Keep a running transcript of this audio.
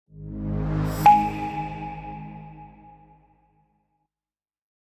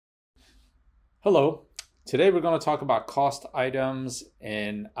Hello, today we're going to talk about cost items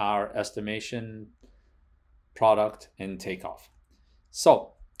in our estimation product in takeoff.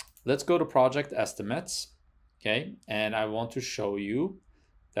 So let's go to project estimates, okay? And I want to show you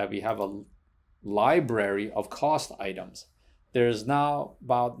that we have a library of cost items. There's now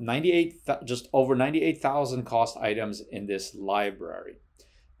about just over 98,000 cost items in this library.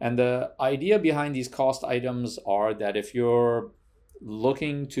 And the idea behind these cost items are that if you're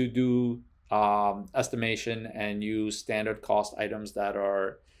looking to do estimation and use standard cost items that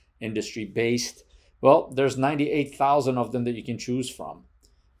are industry based, well, there's 98,000 of them that you can choose from.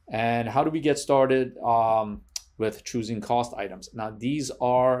 And how do we get started with choosing cost items? Now, these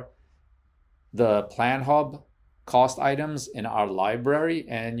are the PlanHub cost items in our library,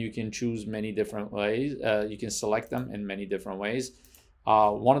 and you can choose many different ways. You can select them in many different ways.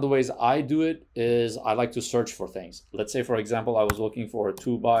 One of the ways I do it is I like to search for things. Let's say, for example, I was looking for a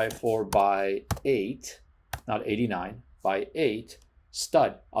 2x4x8, not 89, by 8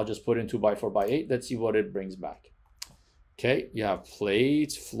 stud. I'll just put in 2x4x8. Let's see what it brings back. Okay, you have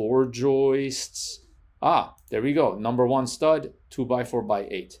plates, floor joists. There we go. Number 1 stud,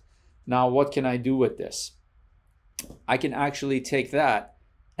 2x4x8. Now, what can I do with this? I can actually take that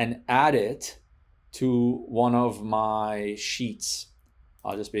and add it to one of my sheets.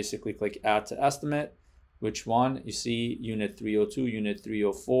 I'll just basically click add to estimate. Which one? You see unit 302, unit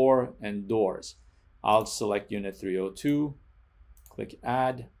 304, and doors. I'll select unit 302, click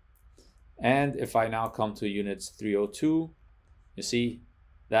add. And if I now come to units 302, you see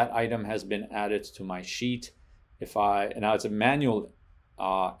that item has been added to my sheet. Now it's a manual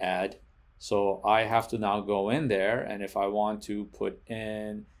add. So I have to now go in there, and if I want to put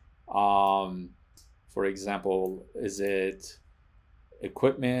in, for example, is it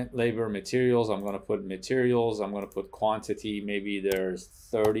equipment, labor, materials? I'm going to put materials. I'm going to put quantity. Maybe there's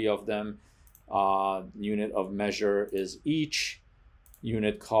 30 of them. Unit of measure is each.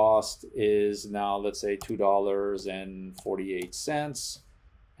 Unit cost is now, let's say, $2.48.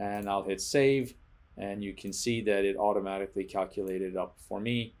 And I'll hit save. And you can see that it automatically calculated up for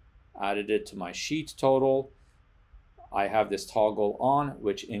me. Added it to my sheet total. I have this toggle on,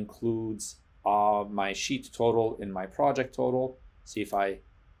 which includes my sheet total in my project total. See, if I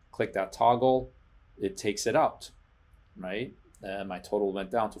click that toggle, it takes it out, right? And my total went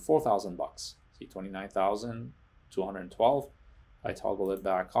down to $4,000. See, 29,212. I toggle it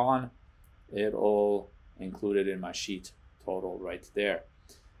back on, it'll include it in my sheet total right there.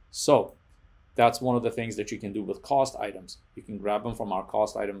 So that's one of the things that you can do with cost items. You can grab them from our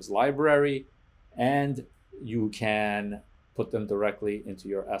cost items library, and you can put them directly into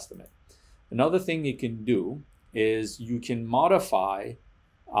your estimate. Another thing you can do is you can modify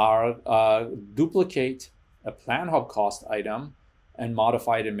our duplicate a PlanHub cost item and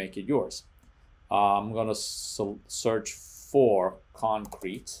modify it and make it yours. I'm going to search for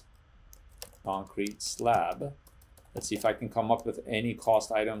concrete slab. Let's see if I can come up with any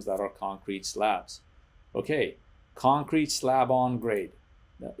cost items that are concrete slabs. Okay, concrete slab on grade.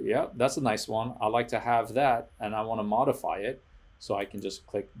 Yeah, that's a nice one. I like to have that, and I want to modify it. So I can just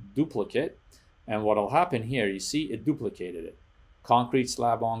click duplicate. And what will happen here, you see it duplicated it. Concrete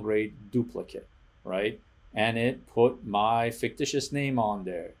slab on grade duplicate, right? And it put my fictitious name on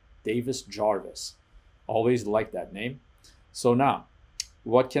there, Davis Jarvis. Always like that name. So now,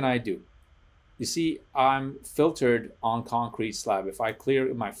 what can I do? You see, I'm filtered on concrete slab. If I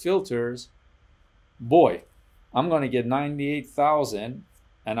clear my filters, boy, I'm going to get 98,000,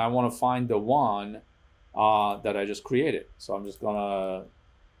 and I want to find the one that I just created. So I'm just going to,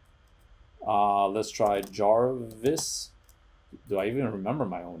 let's try Jarvis. Do I even remember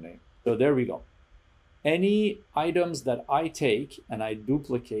my own name? So there we go. Any items that I take and I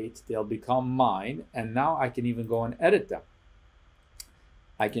duplicate, they'll become mine. And now I can even go and edit them.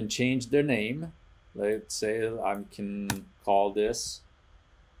 I can change their name. Let's say I can call this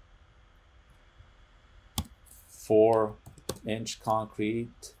 4-inch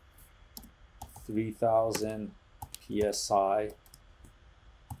concrete, 3,000 PSI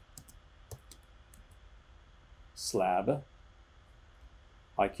slab.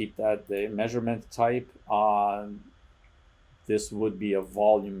 I keep that. The measurement type, this would be a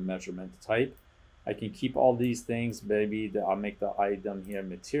volume measurement type. I can keep all these things. Maybe I'll make the item here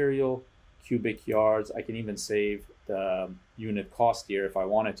material, cubic yards. I can even save the unit cost here if I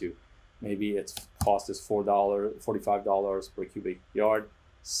wanted to. Maybe its cost is $45 per cubic yard.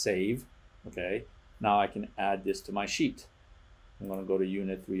 Save. Okay. Now I can add this to my sheet. I'm going to go to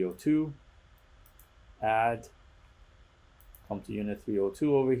unit 302, add, come to unit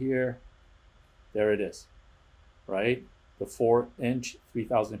 302 over here. There it is, right? the 4-inch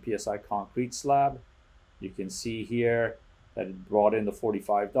 3000 psi concrete slab. You can see here that it brought in the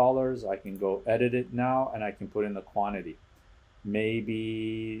 $45. I can go edit it now and I can put in the quantity.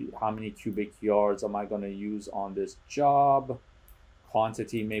 Maybe how many cubic yards am I going to use on this job?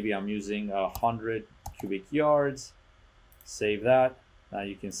 Quantity, maybe I'm using 100 cubic yards. Save that. Now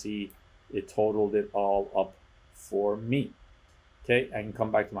you can see it totaled it all up for me. Okay, I can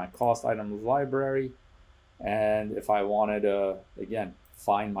come back to my cost items library, and if I wanted to again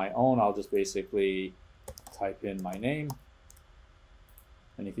find my own, I'll just basically type in my name.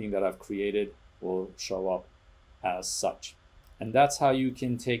 Anything that I've created will show up as such. And that's how you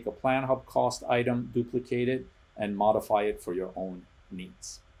can take a PlanHub cost item, duplicate it, and modify it for your own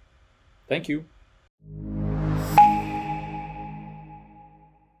needs. Thank you.